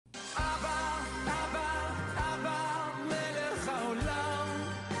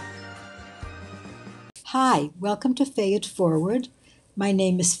Hi, welcome to Fay It Forward. My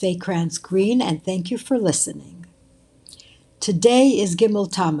name is Faye Krantz Green, and thank you for listening. Today is Gimel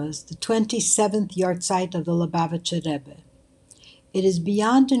Tammuz, the 27th Yartzeit of the Lubavitcher Rebbe. It is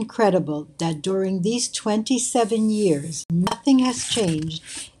beyond incredible that during these 27 years, nothing has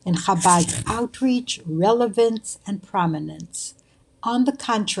changed in Chabad's outreach, relevance, and prominence. On the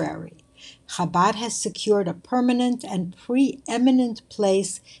contrary, Chabad has secured a permanent and preeminent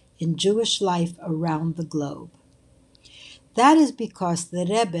place in Jewish life around the globe. That is because the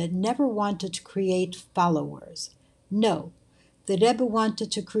Rebbe never wanted to create followers. No, the Rebbe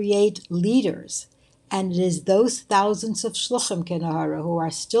wanted to create leaders, and it is those thousands of Shluchim Kenahara who are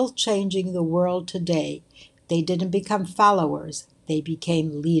still changing the world today. They didn't become followers, they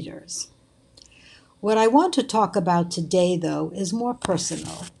became leaders. What I want to talk about today, though, is more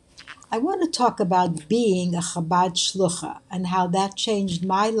personal. I want to talk about being a Chabad Shlucha and how that changed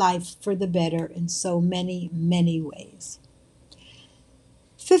my life for the better in so many, many ways.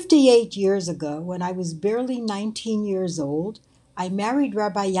 58 years ago, when I was barely 19 years old, I married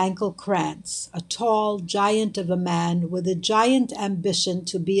Rabbi Yankel Krantz, a tall giant of a man with a giant ambition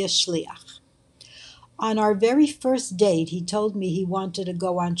to be a shliach. On our very first date, he told me he wanted to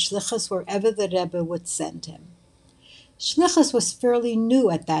go on shlichus wherever the Rebbe would send him. Shlichus was fairly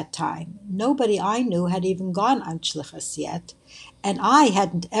new at that time. Nobody I knew had even gone on shlichus yet, and I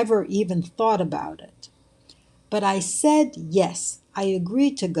hadn't ever even thought about it. But I said yes, I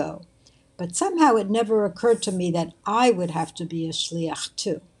agreed to go, but somehow it never occurred to me that I would have to be a shliach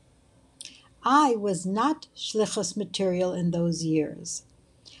too. I was not shlichus material in those years.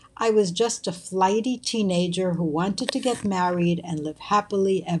 I was just a flighty teenager who wanted to get married and live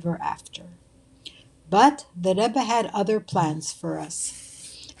happily ever after. But the Rebbe had other plans for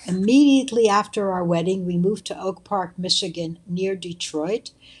us. Immediately after our wedding, we moved to Oak Park, Michigan, near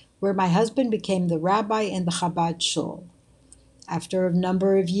Detroit, where my husband became the rabbi in the Chabad shul. After a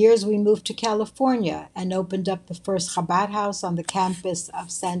number of years, we moved to California and opened up the first Chabad house on the campus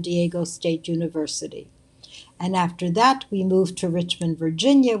of San Diego State University. And after that, we moved to Richmond,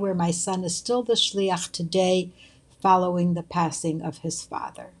 Virginia, where my son is still the shliach today, following the passing of his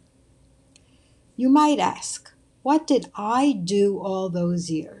father. You might ask, what did I do all those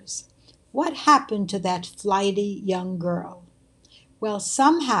years? What happened to that flighty young girl? Well,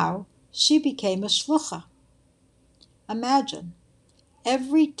 somehow she became a shlucha. Imagine,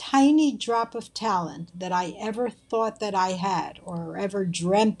 every tiny drop of talent that I ever thought that I had or ever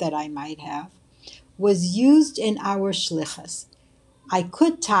dreamt that I might have was used in our shlichus. I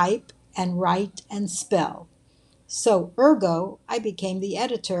could type and write and spell. So, ergo, I became the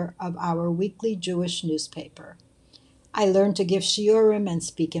editor of our weekly Jewish newspaper. I learned to give shiurim and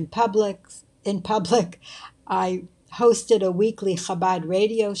speak in public. I hosted a weekly Chabad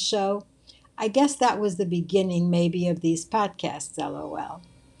radio show. I guess that was the beginning, maybe, of these podcasts, LOL.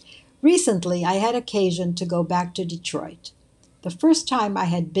 Recently, I had occasion to go back to Detroit. The first time I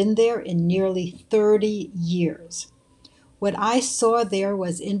had been there in nearly 30 years. What I saw there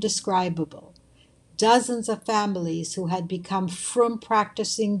was indescribable. Dozens of families who had become frum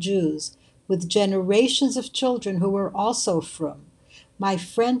practicing Jews, with generations of children who were also frum. My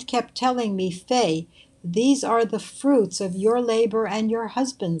friend kept telling me, Faye, these are the fruits of your labor and your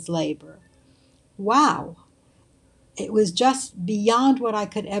husband's labor. Wow! It was just beyond what I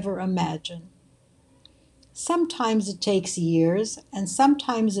could ever imagine. Sometimes it takes years, and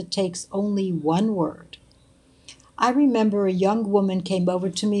sometimes it takes only one word. I remember a young woman came over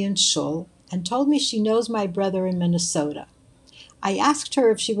to me in shul and told me she knows my brother in Minnesota. I asked her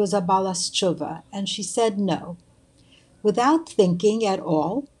if she was a balas tshuva, and she said no. Without thinking at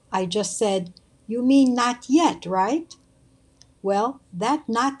all, I just said, "You mean not yet, right?" Well, that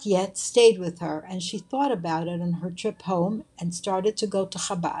not yet stayed with her, and she thought about it on her trip home and started to go to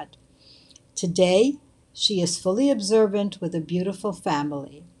Chabad. Today, she is fully observant with a beautiful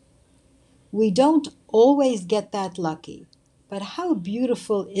family. We don't always get that lucky, but how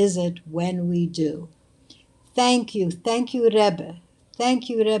beautiful is it when we do? Thank you, Rebbe. Thank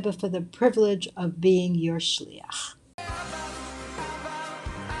you, Rebbe, for the privilege of being your shliach.